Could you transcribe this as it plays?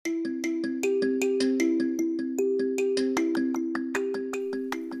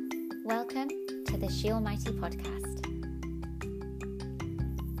She Almighty podcast.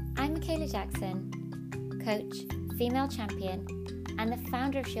 I'm Michaela Jackson, coach, female champion, and the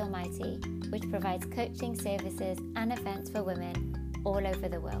founder of She Almighty, which provides coaching services and events for women all over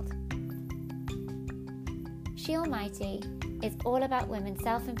the world. She Almighty is all about women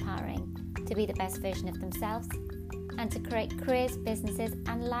self-empowering to be the best version of themselves and to create careers, businesses,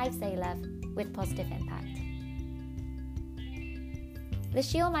 and lives they love with positive impact. The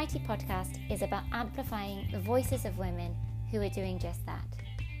She Almighty podcast is about amplifying the voices of women who are doing just that,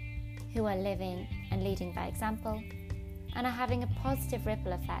 who are living and leading by example, and are having a positive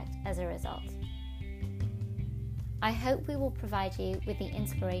ripple effect as a result. I hope we will provide you with the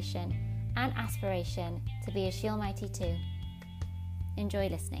inspiration and aspiration to be a She Almighty too. Enjoy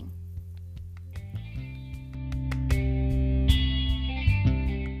listening.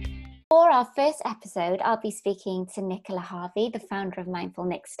 For our first episode, I'll be speaking to Nicola Harvey, the founder of Mindful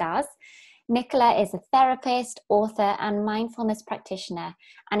Nicstars. Nicola is a therapist, author, and mindfulness practitioner,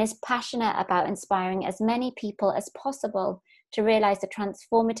 and is passionate about inspiring as many people as possible to realize the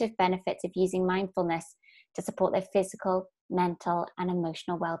transformative benefits of using mindfulness to support their physical, mental, and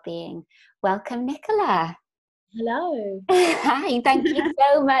emotional well-being. Welcome, Nicola. Hello. Hi, thank you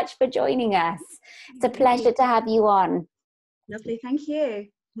so much for joining us. It's a pleasure to have you on. Lovely, thank you.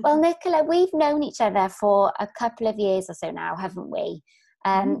 Well, Nicola, we've known each other for a couple of years or so now, haven't we?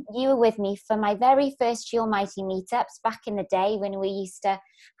 You were with me for my very first She Almighty meetups back in the day when we used to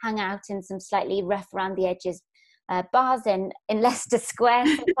hang out in some slightly rough around the edges bars in Leicester Square,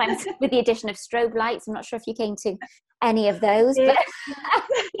 sometimes with the addition of strobe lights. I'm not sure if you came to any of those. But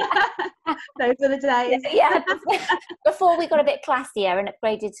those were the days. Yeah, before we got a bit classier and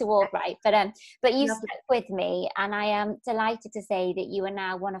upgraded to all right. But you stuck with me, and I am delighted to say that you are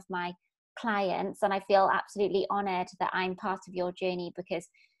now one of my clients, and I feel absolutely honoured that I'm part of your journey because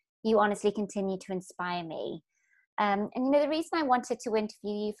you honestly continue to inspire me. And you know, the reason I wanted to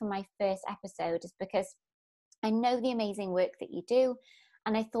interview you for my first episode is because I know the amazing work that you do,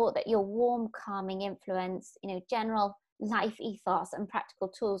 and I thought that your warm, calming influence, you know, general life ethos and practical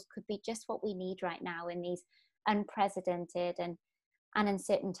tools could be just what we need right now in these unprecedented and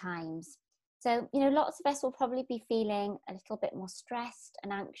uncertain times. So, you know, lots of us will probably be feeling a little bit more stressed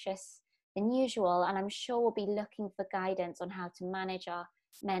and anxious than usual, and I'm sure we'll be looking for guidance on how to manage our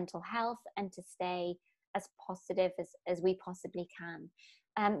mental health and to stay as positive as we possibly can.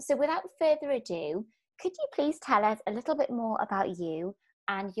 So without further ado, could you please tell us a little bit more about you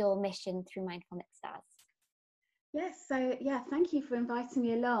and your mission through Mindful Nicstars? Yes, so yeah, thank you for inviting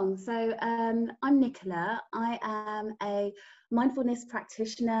me along. So I'm Nicola. I am a mindfulness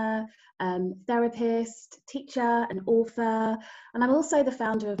practitioner, therapist, teacher, and author, and I'm also the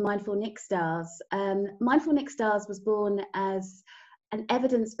founder of Mindful Nicstars. Mindful Nicstars was born as an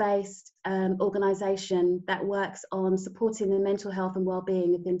evidence-based organisation that works on supporting the mental health and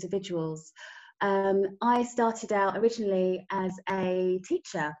well-being of individuals. I started out originally as a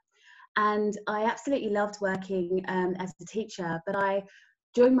teacher, and I absolutely loved working as a teacher, but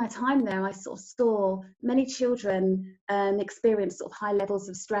during my time there, I sort of saw many children experience sort of high levels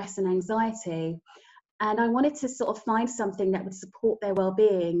of stress and anxiety. And I wanted to sort of find something that would support their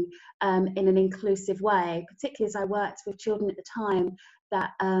well-being in an inclusive way, particularly as I worked with children at the time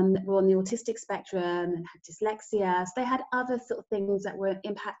that were on the autistic spectrum and had dyslexia. So they had other sort of things that were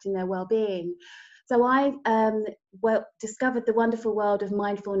impacting their well-being. So I discovered the wonderful world of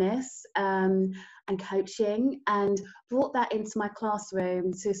mindfulness and coaching, and brought that into my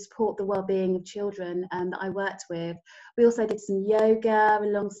classroom to support the well-being of children that I worked with. We also did some yoga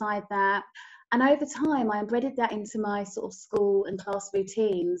alongside that. And over time, I embedded that into my sort of school and class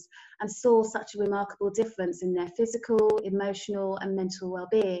routines and saw such a remarkable difference in their physical, emotional, and mental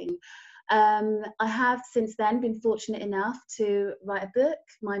well-being. I have since then been fortunate enough to write a book,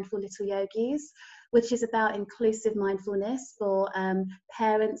 Mindful Little Yogis, which is about inclusive mindfulness for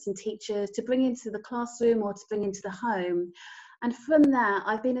parents and teachers to bring into the classroom or to bring into the home. And from that,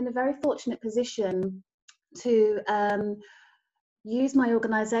 I've been in a very fortunate position to use my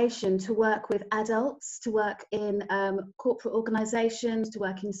organisation to work with adults, to work in corporate organisations, to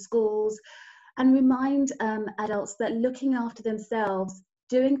work in schools, and remind adults that looking after themselves,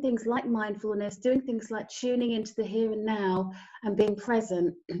 doing things like mindfulness, doing things like tuning into the here and now and being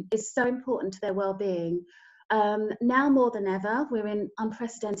present is so important to their well-being. Now more than ever, we're in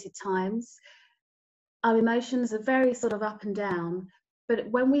unprecedented times. Our emotions are very sort of up and down, but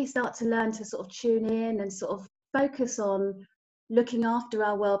when we start to learn to sort of tune in and sort of focus on looking after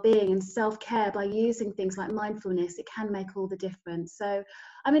our well-being and self-care by using things like mindfulness, it can make all the difference. So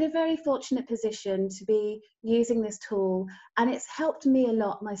I'm in a very fortunate position to be using this tool, and it's helped me a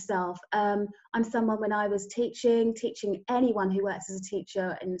lot myself. I'm someone, when I was teaching anyone who works as a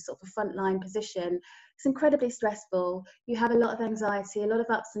teacher in sort of a frontline position, it's incredibly stressful. You have a lot of anxiety, a lot of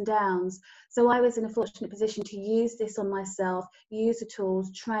ups and downs. So I was in a fortunate position to use this on myself, use the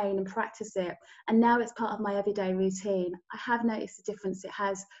tools, train and practice it. And now it's part of my everyday routine. I have noticed the difference it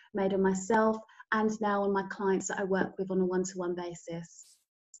has made on myself and now on my clients that I work with on a one-to-one basis.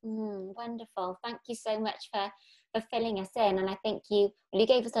 Wonderful. Thank you so much for filling us in. And I think you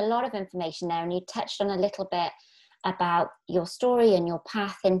gave us a lot of information there, and you touched on a little bit about your story and your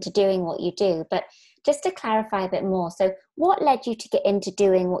path into doing what you do. But just to clarify a bit more, so what led you to get into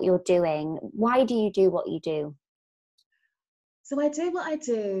doing what you're doing? Why do you do what you do? So I do what I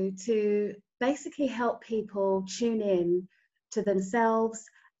do to basically help people tune in to themselves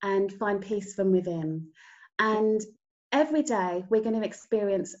and find peace from within. And every day we're going to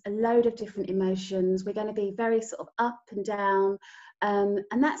experience a load of different emotions. We're going to be very sort of up and down. And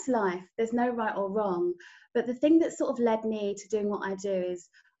that's life. There's no right or wrong. But the thing that sort of led me to doing what I do is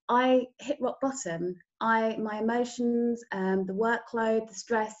I hit rock bottom. My emotions, the workload, the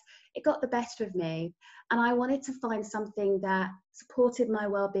stress, it got the better of me. And I wanted to find something that supported my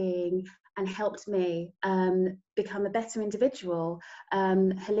well-being and helped me become a better individual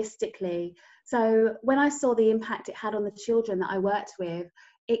holistically. So when I saw the impact it had on the children that I worked with,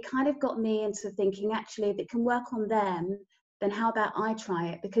 it kind of got me into thinking, actually, if it can work on them, then how about I try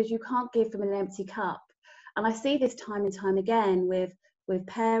it? Because you can't give from an empty cup. And I see this time and time again with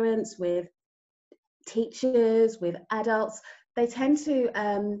parents, with teachers, with adults. They tend to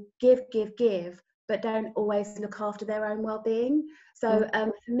give, but don't always look after their own well-being. So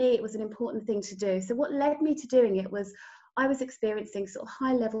for me, it was an important thing to do. So what led me to doing it was I was experiencing sort of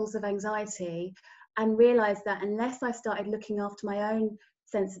high levels of anxiety, and realized that unless I started looking after my own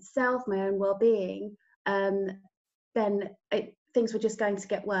sense of self, my own well-being, then things were just going to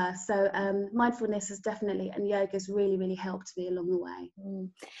get worse. So mindfulness has definitely, and yoga has really, really helped me along the way.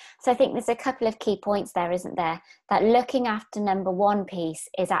 So I think there's a couple of key points there, isn't there? That looking after number one piece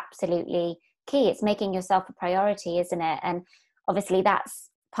is absolutely key. It's making yourself a priority, isn't it? And obviously that's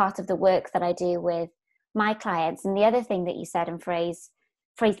part of the work that I do with my clients. And the other thing that you said and phrased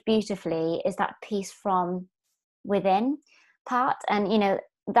beautifully is that piece from within part. And, you know,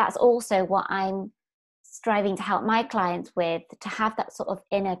 that's also what I'm striving to help my clients with, to have that sort of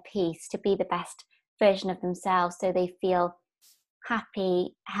inner peace, to be the best version of themselves, so they feel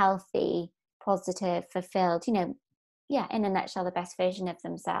happy, healthy, positive, fulfilled, you know, yeah, in a nutshell, the best version of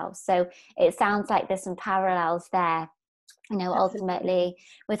themselves. So it sounds like there's some parallels there, you know, ultimately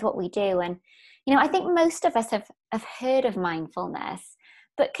with what we do. And, you know, I think most of us have heard of mindfulness,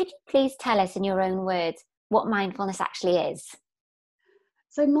 but could you please tell us in your own words what mindfulness actually is?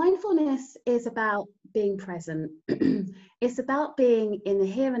 So mindfulness is about being present. It's about being in the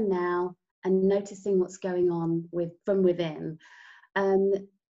here and now and noticing what's going on from within.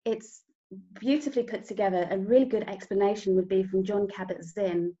 It's beautifully put together. A really good explanation would be from Jon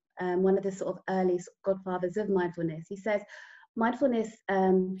Kabat-Zinn, one of the sort of early godfathers of mindfulness. He says, mindfulness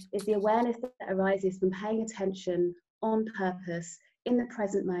is the awareness that arises from paying attention on purpose in the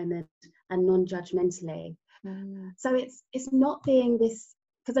present moment and non-judgmentally. So it's not being this,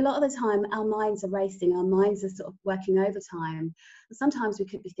 because a lot of the time our minds are racing, our minds are sort of working overtime. And sometimes we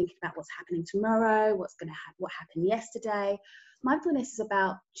could be thinking about what's happening tomorrow, what happened yesterday. Mindfulness is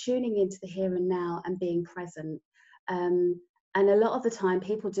about tuning into the here and now and being present. And a lot of the time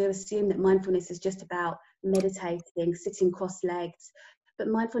people do assume that mindfulness is just about meditating, sitting cross-legged. But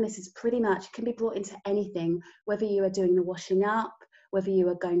mindfulness is pretty much, can be brought into anything, whether you are doing the washing up, whether you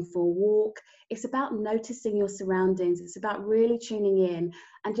are going for a walk. It's about noticing your surroundings. It's about really tuning in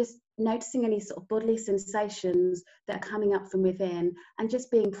and just noticing any sort of bodily sensations that are coming up from within and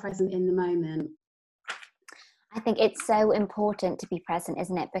just being present in the moment. I think it's so important to be present,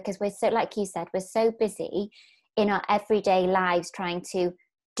 isn't it? Because we're so, like you said, we're so busy in our everyday lives trying to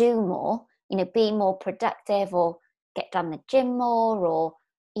do more, you know, be more productive, or get done the gym more, or,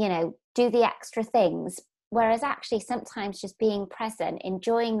 you know, do the extra things. Whereas actually sometimes just being present,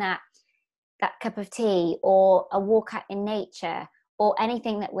 enjoying that cup of tea or a walk out in nature or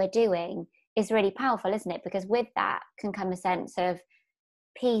anything that we're doing is really powerful, isn't it? Because with that can come a sense of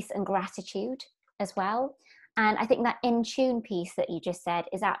peace and gratitude as well. And I think that in tune piece that you just said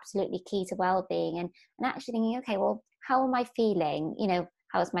is absolutely key to well-being, and actually thinking, okay, well, how am I feeling? You know,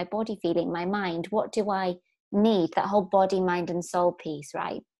 how is my body feeling, my mind? What do I need? That whole body, mind and soul piece,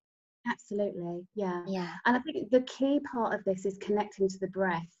 right? Absolutely, yeah. Yeah. And I think the key part of this is connecting to the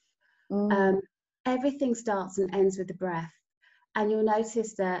breath. Mm. Um, Everything starts and ends with the breath. And you'll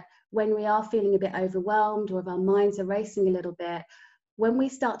notice that when we are feeling a bit overwhelmed, or if our minds are racing a little bit, when we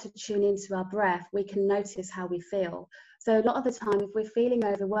start to tune into our breath, we can notice how we feel. So a lot of the time, if we're feeling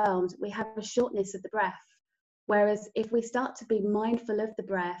overwhelmed, we have a shortness of the breath. Whereas if we start to be mindful of the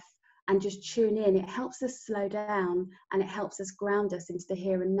breath and just tune in, it helps us slow down and it helps us ground us into the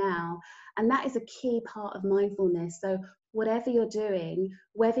here and now. And that is a key part of mindfulness. So whatever you're doing,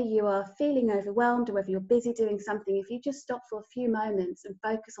 whether you are feeling overwhelmed or whether you're busy doing something, if you just stop for a few moments and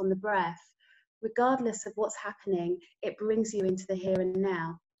focus on the breath, regardless of what's happening, it brings you into the here and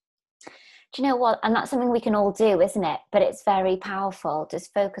now. Do you know what? And that's something we can all do, isn't it? But it's very powerful.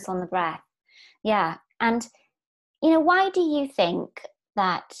 Just focus on the breath. Yeah. And, why do you think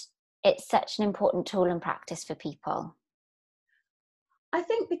that it's such an important tool and practice for people? I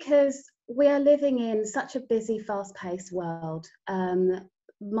think because we are living in such a busy, fast-paced world,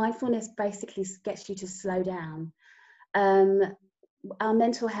 mindfulness basically gets you to slow down. Um, our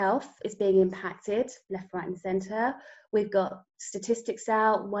mental health is being impacted left, right, and centre. We've got statistics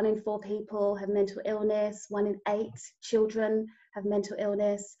out: 1 in 4 people have mental illness, 1 in 8 children have mental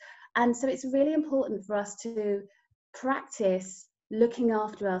illness. And so it's really important for us to practice looking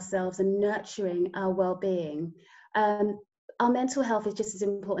after ourselves and nurturing our well-being. Um, our mental health is just as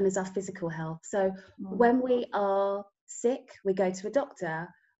important as our physical health. So Mm. when we are sick, we go to a doctor.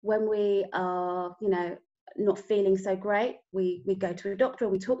 When we are, not feeling so great, we go to a doctor or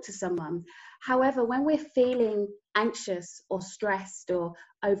we talk to someone. However, when we're feeling anxious or stressed or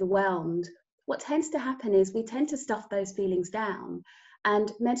overwhelmed, what tends to happen is we tend to stuff those feelings down.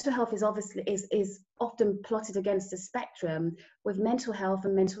 And mental health is obviously is often plotted against a spectrum with mental health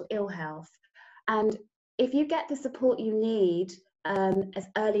and mental ill health. And if you get the support you need as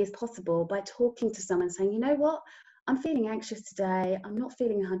early as possible by talking to someone, saying, you know what, I'm feeling anxious today, I'm not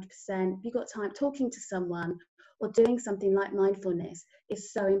feeling 100%, if you've got time, talking to someone or doing something like mindfulness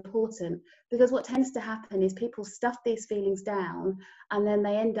is so important. Because what tends to happen is people stuff these feelings down and then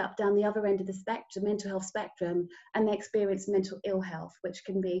they end up down the other end of the spectrum, mental health spectrum, and they experience mental ill health, which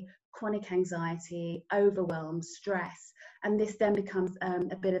can be chronic anxiety, overwhelm, stress. And this then becomes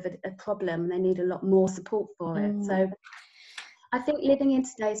a bit of a problem. They need a lot more support for it. Mm. So I think living in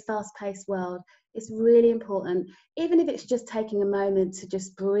today's fast-paced world is really important, even if it's just taking a moment to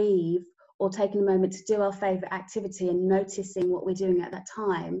just breathe or taking a moment to do our favourite activity and noticing what we're doing at that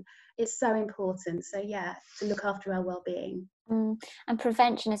time. It's so important. So yeah, to look after our well-being. Mm. And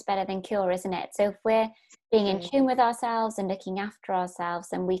prevention is better than cure, isn't it? So if we're being in tune with ourselves and looking after ourselves,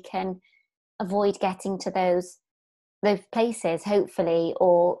 then we can avoid getting to those places, hopefully,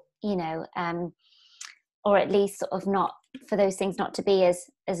 or or at least sort of not for those things not to be as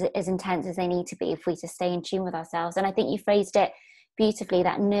intense as they need to be if we just stay in tune with ourselves. And I think you phrased it beautifully,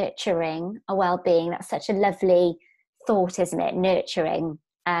 that nurturing a well-being. That's such a lovely thought, isn't it? Nurturing,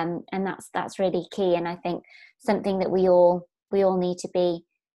 and that's really key. And I think something that we all need to be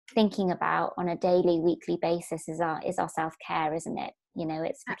thinking about on a daily, weekly basis is our self-care, isn't it?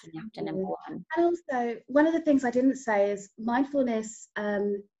 It's looking after number Absolutely. one. And also, one of the things I didn't say is mindfulness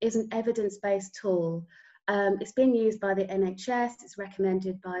is an evidence-based tool. It's being used by the NHS. It's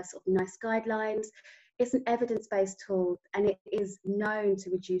recommended by sort of NICE guidelines. It's an evidence-based tool, and it is known to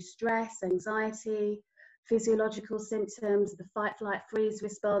reduce stress, anxiety, physiological symptoms, the fight, flight, freeze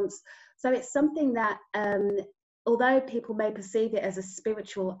response. So it's something that, although people may perceive it as a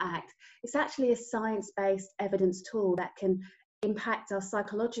spiritual act, it's actually a science-based evidence tool that can impact our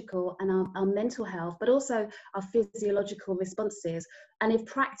psychological and our mental health, but also our physiological responses. And if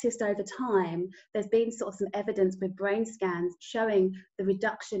practiced over time, there's been sort of some evidence with brain scans showing the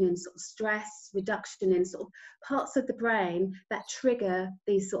reduction in sort of stress, reduction in sort of parts of the brain that trigger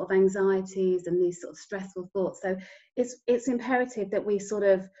these sort of anxieties and these sort of stressful thoughts. So it's imperative that we sort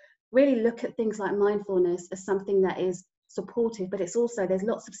of really look at things like mindfulness as something that is supportive, but it's also, there's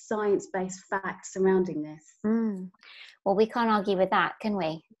lots of science-based facts surrounding this. Mm. Well, we can't argue with that, can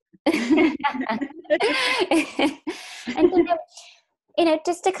we? And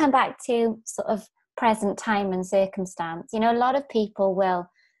just to come back to sort of present time and circumstance, a lot of people will,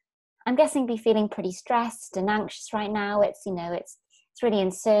 I'm guessing, be feeling pretty stressed and anxious right now. It's it's really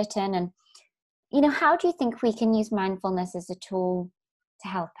uncertain. And how do you think we can use mindfulness as a tool to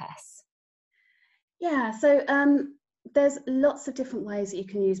help us? Yeah, so there's lots of different ways that you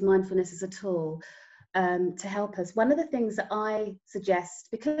can use mindfulness as a tool to help us. One of the things that I suggest,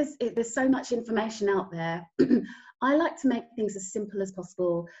 because there's so much information out there, I like to make things as simple as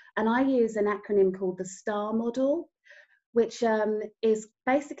possible. And I use an acronym called the STAR model, which is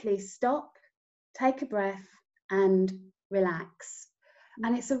basically stop, take a breath, and relax.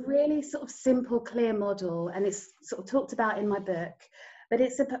 And it's a really sort of simple, clear model, and it's sort of talked about in my book. But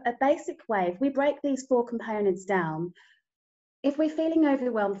it's a basic way. If we break these 4 components down, if we're feeling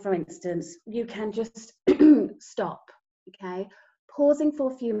overwhelmed, for instance, you can just stop, okay? Pausing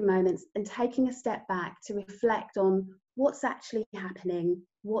for a few moments and taking a step back to reflect on what's actually happening,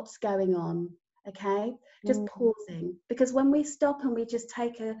 what's going on, okay? Just pausing. Because when we stop and we just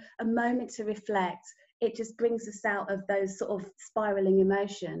take a moment to reflect, it just brings us out of those sort of spiraling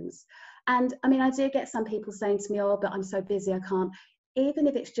emotions. And I mean, I do get some people saying to me, oh, but I'm so busy, I can't. Even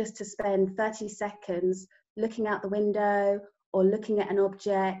if it's just to spend 30 seconds looking out the window or looking at an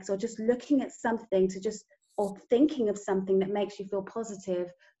object or just looking at something to just, or thinking of something that makes you feel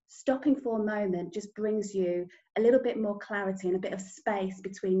positive, stopping for a moment just brings you a little bit more clarity and a bit of space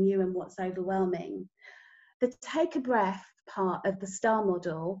between you and what's overwhelming. The take a breath part of the STAR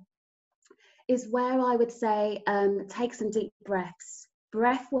model is where I would say take some deep breaths.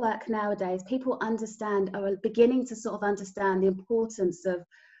 Breath work nowadays, people are beginning to sort of understand the importance of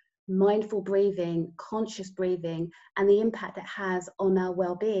mindful breathing, conscious breathing, and the impact it has on our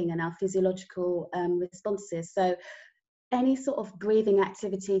well-being and our physiological responses. So any sort of breathing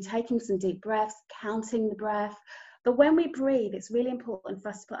activity, taking some deep breaths, counting the breath. But when we breathe, it's really important for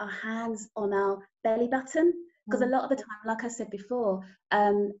us to put our hands on our belly button. Because a lot of the time, like I said before,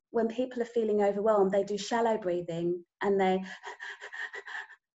 when people are feeling overwhelmed, they do shallow breathing and they...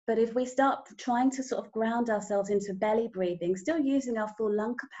 But if we start trying to sort of ground ourselves into belly breathing, still using our full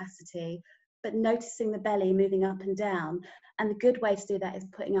lung capacity, but noticing the belly moving up and down. And the good way to do that is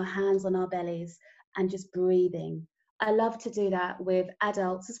putting our hands on our bellies and just breathing. I love to do that with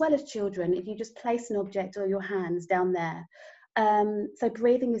adults as well as children. If you just place an object or your hands down there. So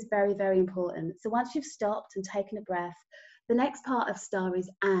breathing is very, very important. So once you've stopped and taken a breath, the next part of STAR is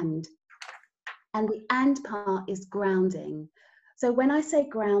and the and part is grounding. So when I say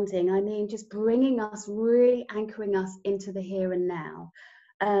grounding, I mean just bringing us, really anchoring us into the here and now.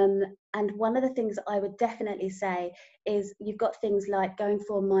 And one of the things that I would definitely say is you've got things like going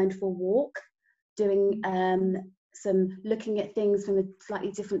for a mindful walk, doing some looking at things from a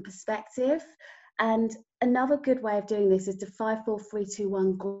slightly different perspective. And another good way of doing this is the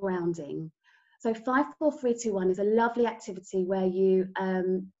 5-4-3-2-1 grounding. So 5-4-3-2-1 is a lovely activity where you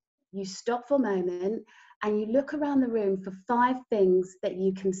stop for a moment and you look around the room for 5 things that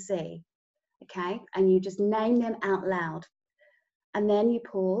you can see, okay? And you just name them out loud. And then you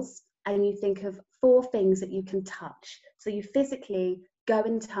pause and you think of 4 things that you can touch. So you physically go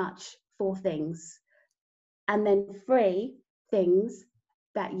and touch 4 things. And then 3 things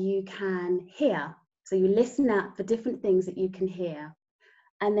that you can hear. So you listen out for different things that you can hear.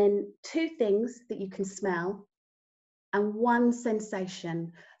 And then 2 things that you can smell and 1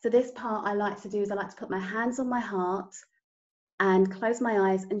 sensation. So this part I like to do is I like to put my hands on my heart and close my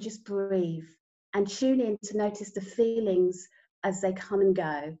eyes and just breathe and tune in to notice the feelings as they come and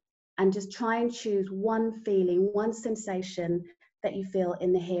go, and just try and choose 1 feeling, 1 sensation that you feel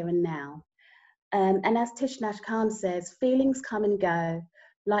in the here and now. And as Thich Nhat Hanh says, feelings come and go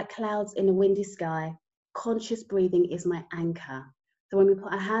like clouds in a windy sky. Conscious breathing is my anchor. So when we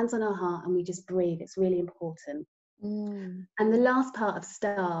put our hands on our heart and we just breathe, it's really important. And the last part of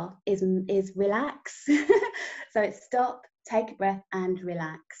STAR is relax. So it's stop, take a breath and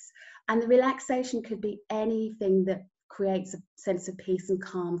relax. And the relaxation could be anything that creates a sense of peace and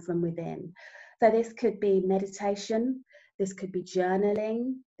calm from within. So this could be meditation, this could be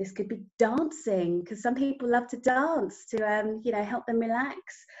journaling, this could be dancing, because some people love to dance to help them relax,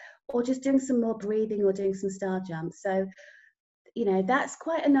 or just doing some more breathing or doing some star jumps. So that's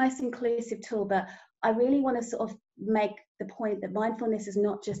quite a nice inclusive tool, but I really want to sort of make the point that mindfulness is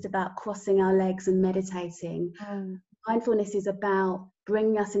not just about crossing our legs and meditating. Mindfulness is about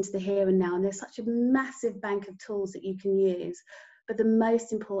bringing us into the here and now, and there's such a massive bank of tools that you can use, but the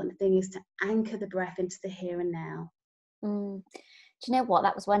most important thing is to anchor the breath into the here and now. Do you know what?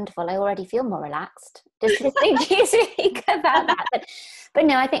 That was wonderful. I already feel more relaxed just listening to you speak about that. But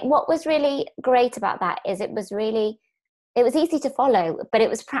no, I think what was really great about that is it was easy to follow, but it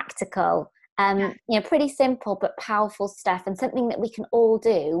was practical. Pretty simple but powerful stuff, and something that we can all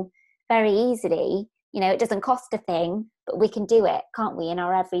do very easily. It doesn't cost a thing, but we can do it, can't we, in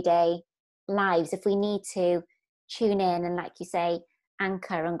our everyday lives if we need to tune in and, like you say,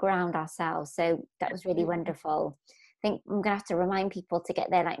 anchor and ground ourselves. So that was really wonderful. I think I'm gonna have to remind people to get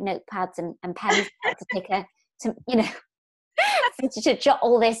their notepads and pens to jot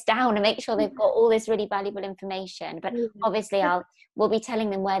all this down and make sure they've got all this really valuable information. But obviously we'll be telling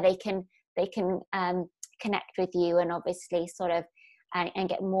them where they can connect with you and obviously sort of and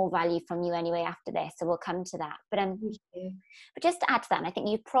get more value from you anyway after this. So we'll come to that. But just to add to that, and I think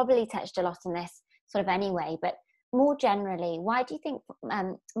you've probably touched a lot on this sort of anyway, but more generally, why do you think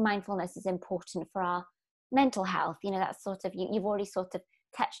mindfulness is important for our mental health? You know, that's sort of, you've already sort of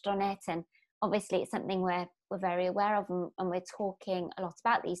touched on it, and obviously it's something we're very aware of and we're talking a lot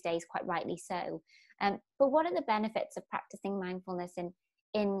about these days, quite rightly so. But what are the benefits of practicing mindfulness in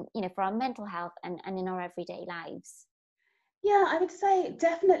you know, for our mental health and in our everyday lives? Yeah, I would say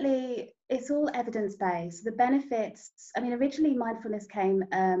definitely it's all evidence-based. The benefits, I mean, originally mindfulness came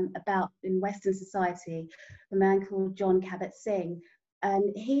about in Western society, a man called John Kabat-Zinn, and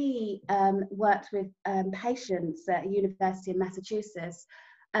he worked with patients at a university in Massachusetts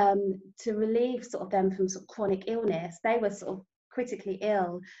to relieve sort of them from sort of chronic illness. They were sort of critically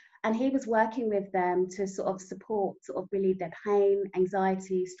ill, and he was working with them to sort of support, sort of relieve their pain,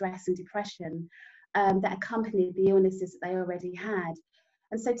 anxiety, stress, and depression that accompanied the illnesses that they already had.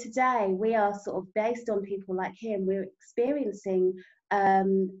 And so today we are sort of, based on people like him, we're experiencing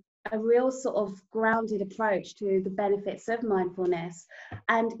a real sort of grounded approach to the benefits of mindfulness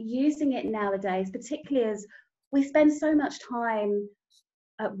and using it nowadays, particularly as we spend so much time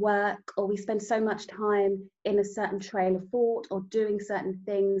at work, or we spend so much time in a certain trail of thought or doing certain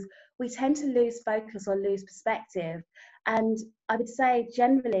things, we tend to lose focus or lose perspective. And I would say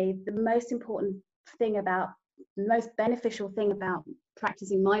generally the most beneficial thing about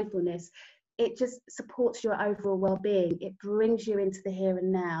practicing mindfulness, it just supports your overall well-being. It brings you into the here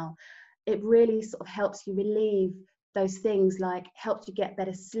and now. It really sort of helps you relieve those things, like helps you get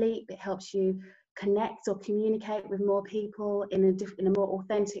better sleep. It helps you connect or communicate with more people in a more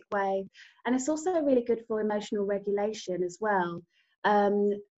authentic way. And it's also really good for emotional regulation as well.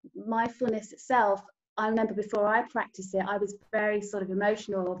 Mindfulness itself, I remember before I practiced it, I was very sort of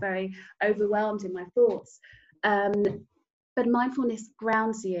emotional or very overwhelmed in my thoughts. But mindfulness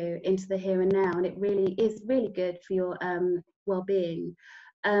grounds you into the here and now, and it really is really good for your well-being.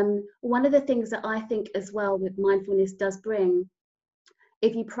 One of the things that I think as well with mindfulness does bring,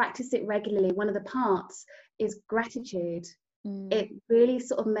 if you practice it regularly, one of the parts is gratitude. It really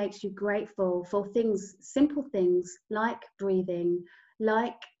sort of makes you grateful for things, simple things like breathing,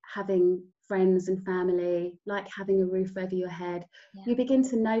 like having friends and family, like having a roof over your head. You begin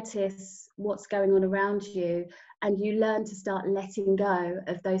to notice what's going on around you, and you learn to start letting go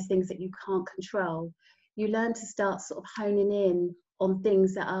of those things that you can't control. You learn to start sort of honing in on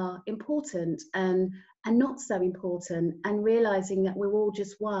things that are important and not so important, and realizing that we're all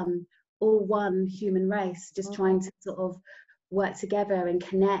just one human race, just trying to sort of work together and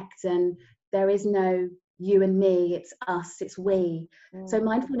connect, and there is no you and me, it's us, it's we. So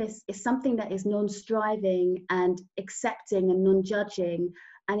mindfulness is something that is non-striving and accepting and non-judging,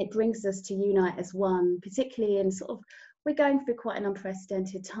 and it brings us to unite as one, particularly in sort of, we're going through quite an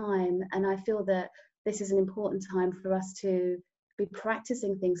unprecedented time, and I feel that this is an important time for us to be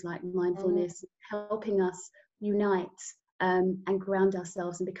practicing things like mindfulness, helping us unite and ground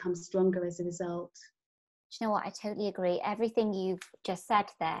ourselves and become stronger as a result. Do you know what? I totally agree. Everything you've just said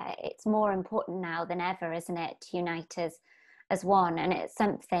there, it's more important now than ever, isn't it, to unite as one? And it's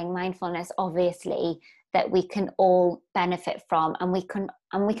something, mindfulness, obviously, that we can all benefit from, and we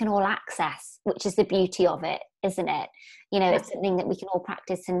can all access, which is the beauty of it, isn't it? You know, it's something that we can all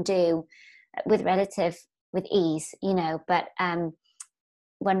practice and do with ease, you know. But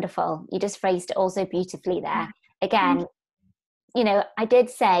wonderful. You just phrased it also beautifully there. Again, you know, I did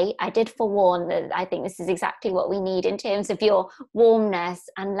forewarn that I think this is exactly what we need in terms of your warmness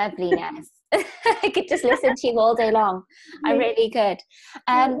and loveliness. I could just listen to you all day long. I really could.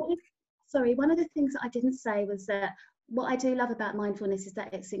 Sorry, one of the things that I didn't say was that what I do love about mindfulness is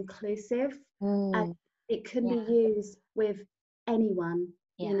that it's inclusive, and it can be used with anyone.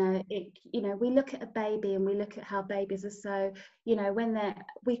 You know, we look at a baby and we look at how babies are so, you know, when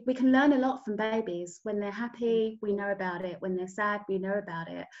we can learn a lot from babies. When they're happy, we know about it. When they're sad, we know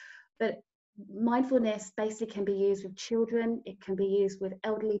about it. But mindfulness basically can be used with children. It can be used with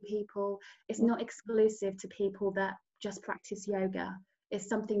elderly people. It's not exclusive to people that just practice yoga. It's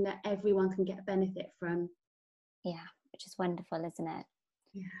something that everyone can get benefit from. Yeah, which is wonderful, isn't it?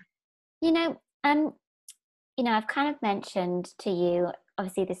 Yeah. You know, I've kind of mentioned to you,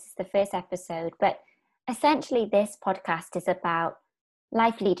 obviously this is the first episode, but essentially this podcast is about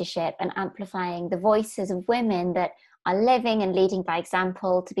life leadership and amplifying the voices of women that are living and leading by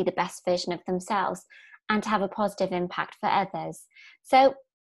example to be the best version of themselves and to have a positive impact for others. So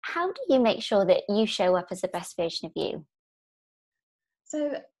how do you make sure that you show up as the best version of you?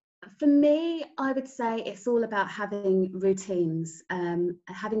 So for me, I would say it's all about having routines,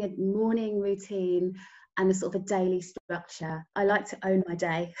 having a morning routine, and a sort of a daily structure. I like to own my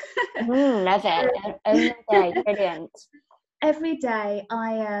day. Love it. Own your day. Brilliant. Every day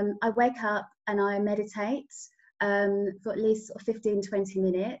I wake up and I meditate for at least sort of 15-20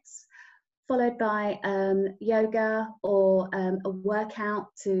 minutes, followed by yoga or a workout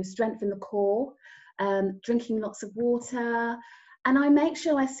to strengthen the core, drinking lots of water. And I make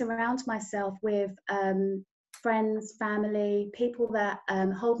sure I surround myself with friends, family, people that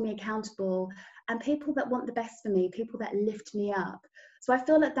hold me accountable, and people that want the best for me, people that lift me up. So I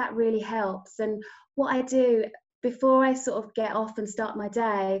feel like that really helps. And what I do before I sort of get off and start my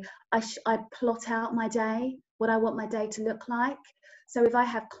day, I plot out my day, what I want my day to look like. So if I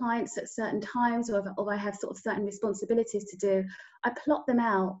have clients at certain times, or if I have sort of certain responsibilities to do, I plot them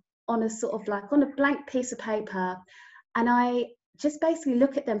out on a sort of like on a blank piece of paper, and I just basically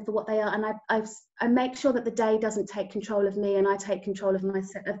look at them for what they are, and I make sure that the day doesn't take control of me, and I take control of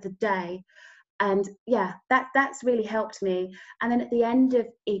the day. And yeah, that's really helped me. And then at the end of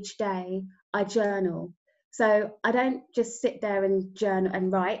each day, I journal. So I don't just sit there and journal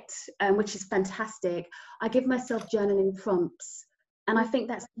and write, which is fantastic. I give myself journaling prompts. And I think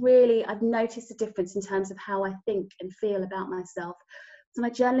that's really, I've noticed a difference in terms of how I think and feel about myself. So my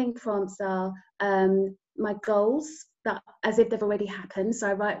journaling prompts are my goals, that as if they've already happened. So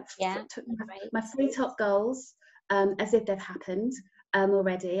I write my 3 top goals as if they've happened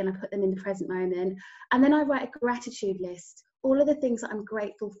already, and I put them in the present moment. And then I write a gratitude list, all of the things that I'm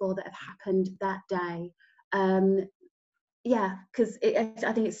grateful for that have happened that day. Because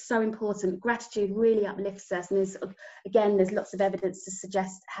I think it's so important. Gratitude really uplifts us, and there's lots of evidence to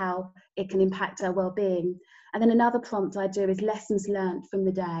suggest how it can impact our well-being. And then another prompt I do is lessons learned from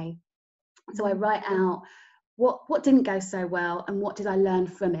the day. So I write out what didn't go so well and what did I learn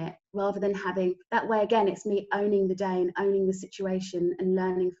from it, rather than having that way. Again, it's me owning the day and owning the situation and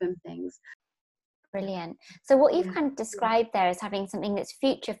learning from things. Brilliant. So what you've kind of described there is having something that's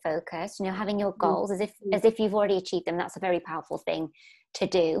future focused, having your goals as if you've already achieved them. That's a very powerful thing to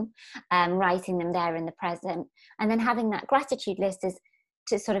do, writing them there in the present. And then having that gratitude list is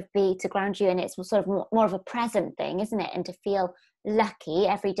to sort of be, to ground you in. It's sort of more of a present thing, isn't it? And to feel lucky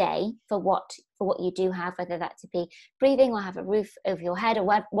every day for what you do have, whether that to be breathing or have a roof over your head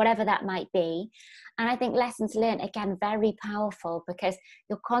or whatever that might be. And I think lessons learned, again, very powerful, because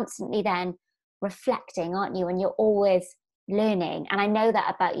you're constantly then reflecting, aren't you? And you're always learning. And I know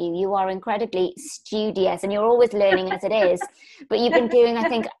that about you. You are incredibly studious and you're always learning as it is. But you've been doing, I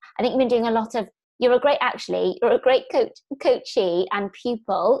think you've been doing a lot of, you're a great coachee and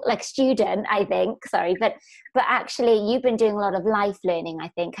pupil, like student, I think, but actually you've been doing a lot of life learning, I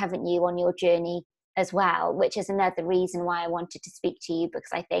think, haven't you, on your journey as well, which is another reason why I wanted to speak to you, because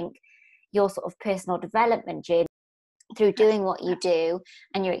I think your sort of personal development journey through doing what you do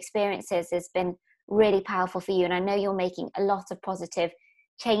and your experiences has been really powerful for you. And I know you're making a lot of positive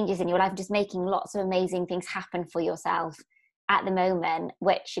changes in your life, just making lots of amazing things happen for yourself at the moment,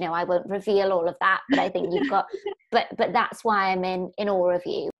 which, I won't reveal all of that, but I think you've got, but that's why I'm in awe of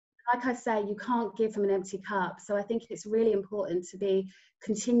you. Like I say, you can't give from an empty cup. So I think it's really important to be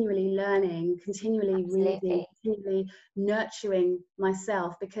continually learning, continually reading, continually nurturing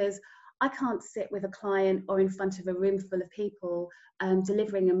myself, because I can't sit with a client or in front of a room full of people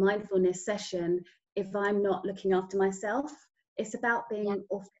delivering a mindfulness session if I'm not looking after myself. It's about being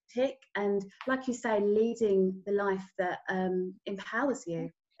authentic and, like you say, leading the life that empowers you.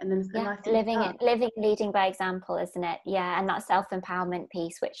 And then leading by example, isn't it? Yeah, and that self-empowerment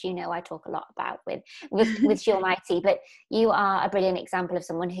piece, which I talk a lot about with She Almighty. But you are a brilliant example of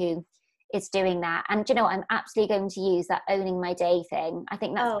someone who is doing that. And I'm absolutely going to use that owning my day thing. I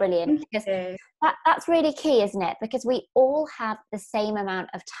think that's brilliant, because that's really key, isn't it? Because we all have the same amount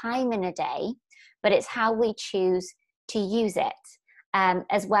of time in a day, but it's how we choose to use it,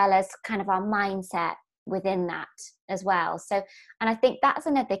 as well as kind of our mindset within that as well. So, and I think that's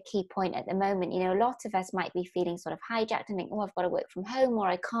another key point at the moment. A lot of us might be feeling sort of hijacked and think, oh, I've got to work from home, or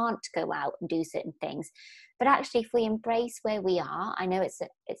I can't go out and do certain things. But actually, if we embrace where we are, I know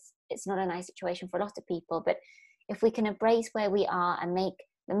it's not a nice situation for a lot of people, but if we can embrace where we are and make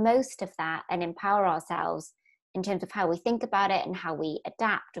the most of that and empower ourselves in terms of how we think about it and how we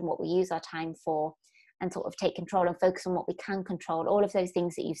adapt and what we use our time for, and sort of take control and focus on what we can control, all of those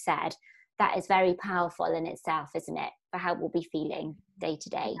things that you've said, that is very powerful in itself, isn't it, for how we'll be feeling day to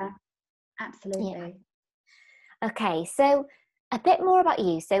day? Yeah, absolutely. Yeah. Okay, so a bit more about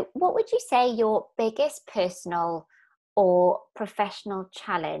you. So what would you say your biggest personal or professional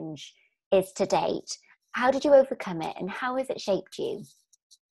challenge is to date? How did you overcome it, and how has it shaped you?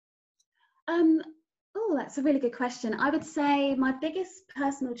 Oh, that's a really good question. I would say my biggest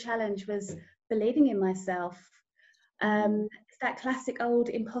personal challenge was believing in myself. It's that classic old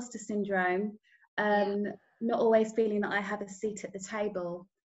imposter syndrome, um, not always feeling that I have a seat at the table.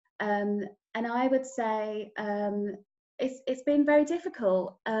 Um, and I would say it's been very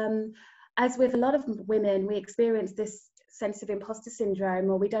difficult. As with a lot of women, we experience this sense of imposter syndrome,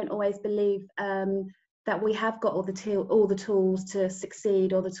 or we don't always believe that we have got all the tools to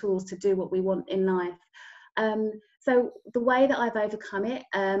succeed, or the tools to do what we want in life. So the way that I've overcome it,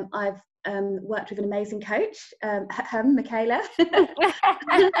 I've worked with an amazing coach, Michaela. Thank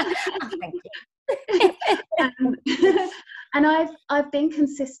you. um, and I've been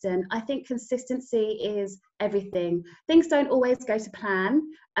consistent. I think consistency is everything. Things don't always go to plan,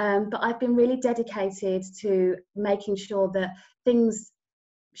 but I've been really dedicated to making sure that things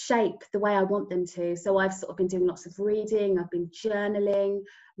shape the way I want them to. So I've sort of been doing lots of reading, I've been journaling,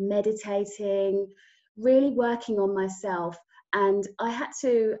 meditating, really working on myself. And I had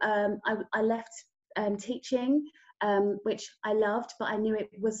to, I left teaching, which I loved, but I knew it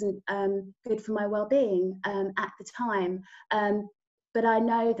wasn't good for my well-being at the time. But I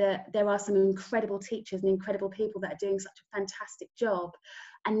know that there are some incredible teachers and incredible people that are doing such a fantastic job.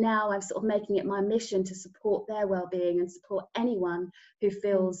 And now I'm sort of making it my mission to support their well-being and support anyone who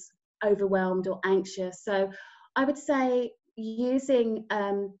feels overwhelmed or anxious. So I would say using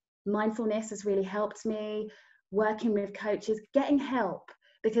mindfulness has really helped me, working with coaches, getting help.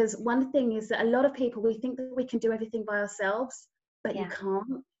 Because one thing is that a lot of people, we think that we can do everything by ourselves, but you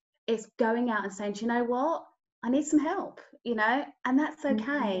can't. It's going out and saying, do you know what? I need some help, and that's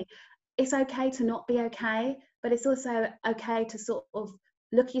okay. It's okay to not be okay, but it's also okay to sort of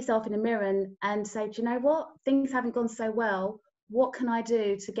look yourself in the mirror and say, do you know what? Things haven't gone so well. What can I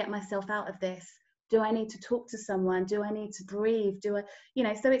do to get myself out of this? Do I need to talk to someone? Do I need to breathe?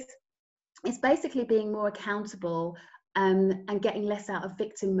 So it's basically being more accountable, and getting less out of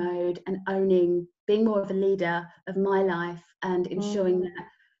victim mode and being more of a leader of my life, and ensuring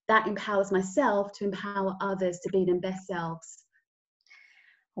that empowers myself to empower others to be their best selves.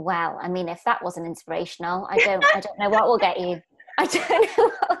 Well, I mean, if that wasn't inspirational, I don't know what will get you. I don't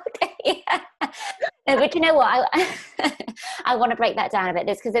know what will get you. No, but you know what? I want to break that down a bit,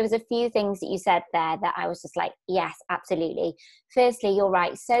 because there was a few things that you said there that I was just like, yes, absolutely. Firstly, you're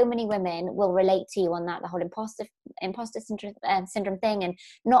right. So many women will relate to you on that, the whole imposter syndrome thing, and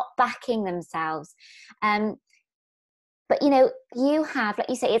not backing themselves. But you have, like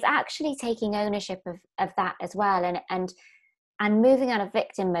you say, it's actually taking ownership of that as well, and moving out of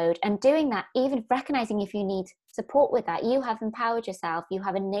victim mode, and doing that, even recognizing if you need support with that. You have empowered yourself, you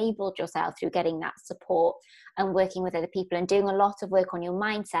have enabled yourself through getting that support and working with other people and doing a lot of work on your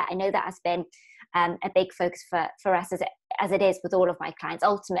mindset. I know that has been a big focus for us as it is with all of my clients.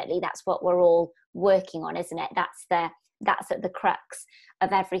 Ultimately, that's what we're all working on, isn't it? That's at the crux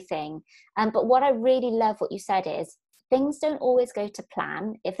of everything. But what I really love what you said is, things don't always go to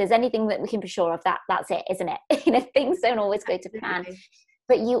plan. If there's anything that we can be sure of, that's it, isn't it? Things don't always go to plan,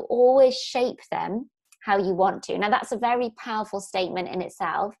 but you always shape them how you want to. Now, that's a very powerful statement in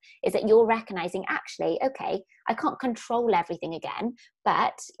itself, is that you're recognizing, actually, okay, I can't control everything again,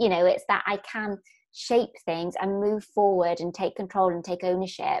 but it's that I can shape things and move forward and take control and take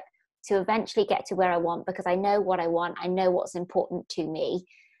ownership to eventually get to where I want, because I know what I want, I know what's important to me,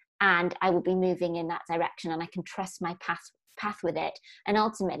 and I will be moving in that direction, and I can trust my path with it, and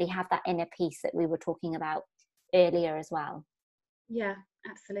ultimately have that inner peace that we were talking about earlier as well. Yeah,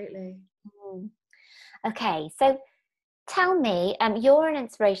 absolutely. Okay, so tell me, you're an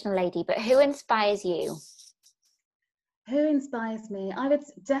inspirational lady, but who inspires you? Who inspires me? I would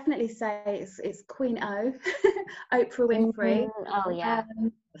definitely say it's Queen O, Oprah Winfrey. Oh yeah.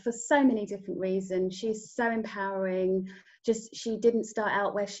 For so many different reasons. She's so empowering. She didn't start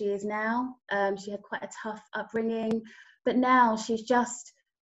out where she is now. She had quite a tough upbringing, but now she's just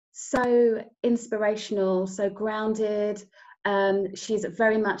so inspirational, so grounded. She's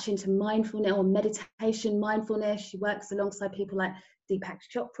very much into mindfulness or meditation, mindfulness. She works alongside people like Deepak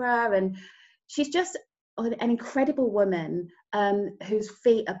Chopra, and she's just an incredible woman, whose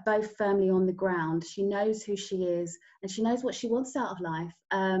feet are both firmly on the ground. She knows who she is, and she knows what she wants out of life,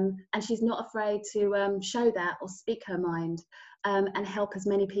 and she's not afraid to show that or speak her mind, and help as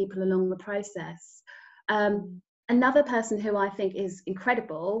many people along the process. Another person who I think is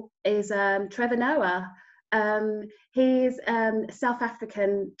incredible is Trevor Noah. He's a South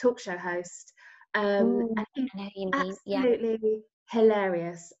African talk show host, and he's absolutely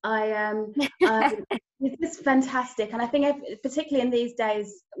hilarious. It's just fantastic, and I think particularly in these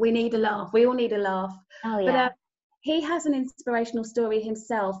days we need a laugh. We all need a laugh. Oh yeah. he has an inspirational story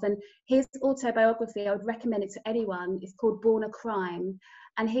himself, and his autobiography, I would recommend it to anyone. It's called Born a Crime,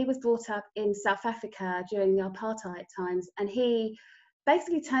 and he was brought up in South Africa during the apartheid times, and he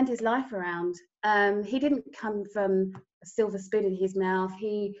basically turned his life around. He didn't come from a silver spoon in his mouth.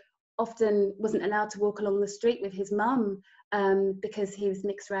 He often wasn't allowed to walk along the street with his mum because he was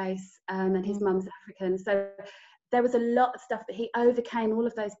mixed race, and his mum's African. So there was a lot of stuff that he overcame, all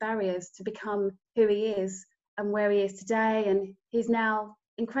of those barriers, to become who he is and where he is today. And he's now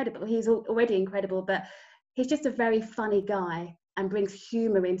incredible. He's already incredible, but he's just a very funny guy and brings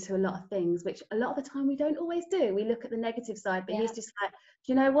humor into a lot of things, which a lot of the time we don't always do. We look at the negative side, but he's just like,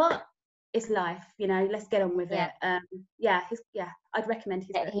 do you know what? It's life, you know, let's get on with it. I'd recommend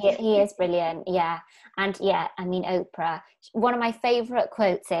his book. He is brilliant. And I mean, Oprah, one of my favorite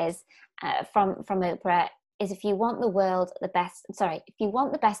quotes is from Oprah is, if you want the best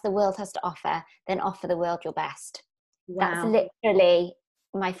the world has to offer, then offer the world your best. Wow. That's literally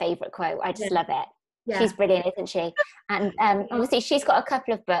my favorite quote. I just love it. She's brilliant, isn't she? And obviously she's got a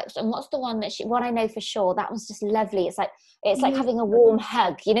couple of books, and what's the one that what I know for sure, that one's just lovely. It's like having a warm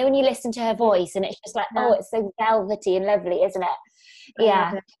hug, you know, when you listen to her voice, and it's just like, oh, it's so velvety and lovely, isn't it?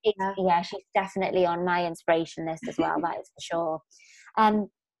 She's definitely on my inspiration list as well. That is for sure.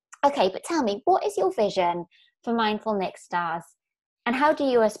 Okay, but tell me, what is your vision for Mindful Nicstars, and how do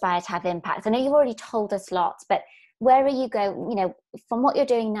you aspire to have impact? I know you've already told us lots, but where are you going, you know, from what you're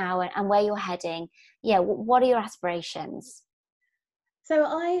doing now and where you're heading? What are your aspirations? So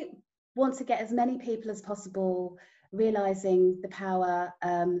I want to get as many people as possible realizing the power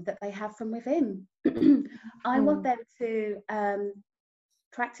that they have from within. I want them to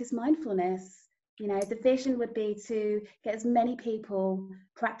practice mindfulness. You know, the vision would be to get as many people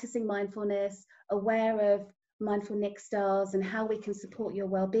practicing mindfulness, aware of Mindful Nicstars and how we can support your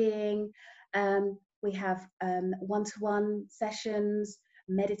well-being. We have one-to-one sessions,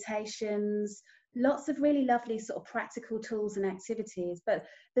 meditations, lots of really lovely sort of practical tools and activities. But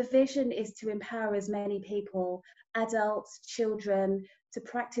the vision is to empower as many people, adults, children, to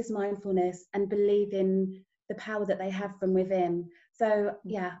practice mindfulness and believe in the power that they have from within. So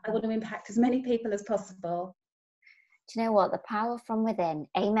I want to impact as many people as possible. Do you know what? The power from within.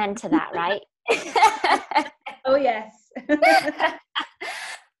 Amen to that, right? Oh, yes.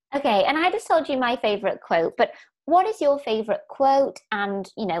 Okay, and I just told you my favorite quote, but what is your favorite quote and,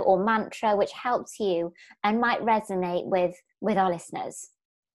 you know, or mantra which helps you and might resonate with our listeners?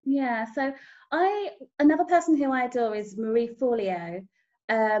 Yeah, so another person who I adore is Marie Forleo,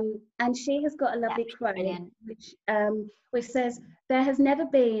 and she has got a lovely quote which says, "There has never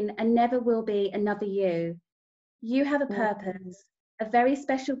been and never will be another you. You have a purpose, a very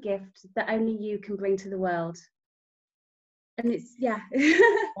special gift that only you can bring to the world." And it's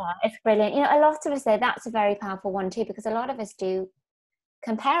it's brilliant. You know, a lot of us say that's a very powerful one too, because a lot of us do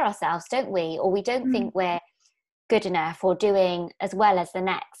compare ourselves, don't we? Or we don't think we're good enough or doing as well as the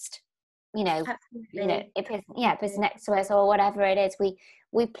next, you know. Absolutely. You know, if it's next to us or whatever it is, we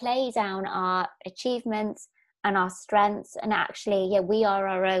play down our achievements and our strengths, and actually we are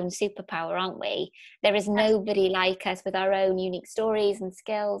our own superpower, aren't we? There is nobody like us with our own unique stories and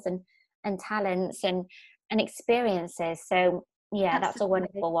skills and talents and experiences. So that's a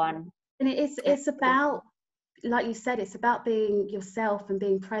wonderful one. And it's about, like you said, it's about being yourself and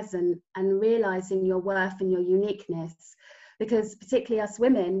being present and realizing your worth and your uniqueness, because particularly us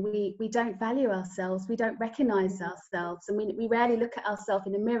women, we don't value ourselves, we don't recognize ourselves, and we rarely look at ourselves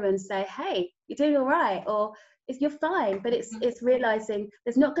in the mirror and say, hey, you're doing all right, or you're fine. But it's realizing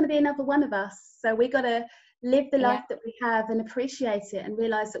there's not going to be another one of us, so we got to live the life that we have and appreciate it and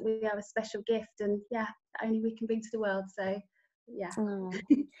realize that we are a special gift, and that only we can bring to the world. So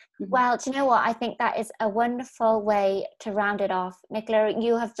well, do you know what, I think that is a wonderful way to round it off. Nicola,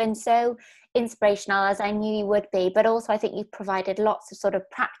 you have been so inspirational, as I knew you would be, but also I think you've provided lots of sort of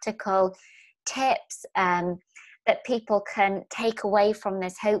practical tips that people can take away from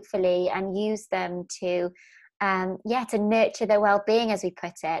this, hopefully, and use them to nurture their well-being, as we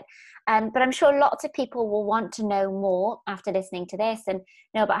put it. But I'm sure lots of people will want to know more after listening to this and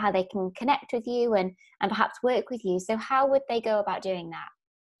know about how they can connect with you and perhaps work with you. So how would they go about doing that?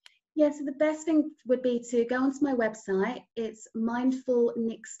 So the best thing would be to go onto my website. It's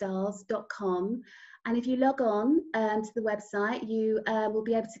mindfulnicstars.com. And if you log on to the website, you will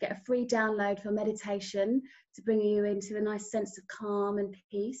be able to get a free download for meditation to bring you into a nice sense of calm and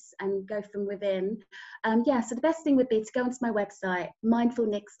peace and go from within. So the best thing would be to go onto my website,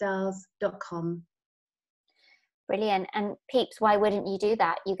 mindfulnicstars.com. Brilliant. And peeps, why wouldn't you do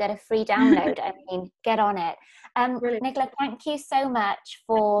that? You get a free download. I mean, get on it. Nicola, thank you so much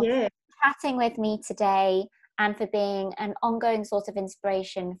for chatting with me today and for being an ongoing source of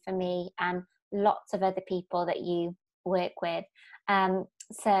inspiration for me and lots of other people that you work with.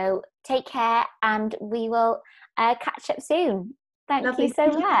 So take care, and we will catch up soon. Thank you so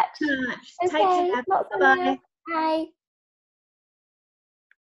much. Take care. Bye-bye. Bye.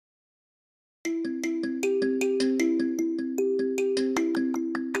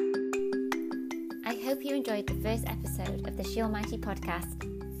 I hope you enjoyed the first episode of the She Almighty podcast.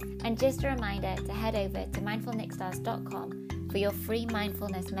 And just a reminder to head over to mindfulnicstars.com for your free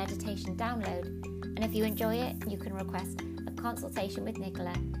mindfulness meditation download. And if you enjoy it, you can request a consultation with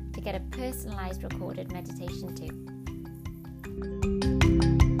Nicola to get a personalised recorded meditation too.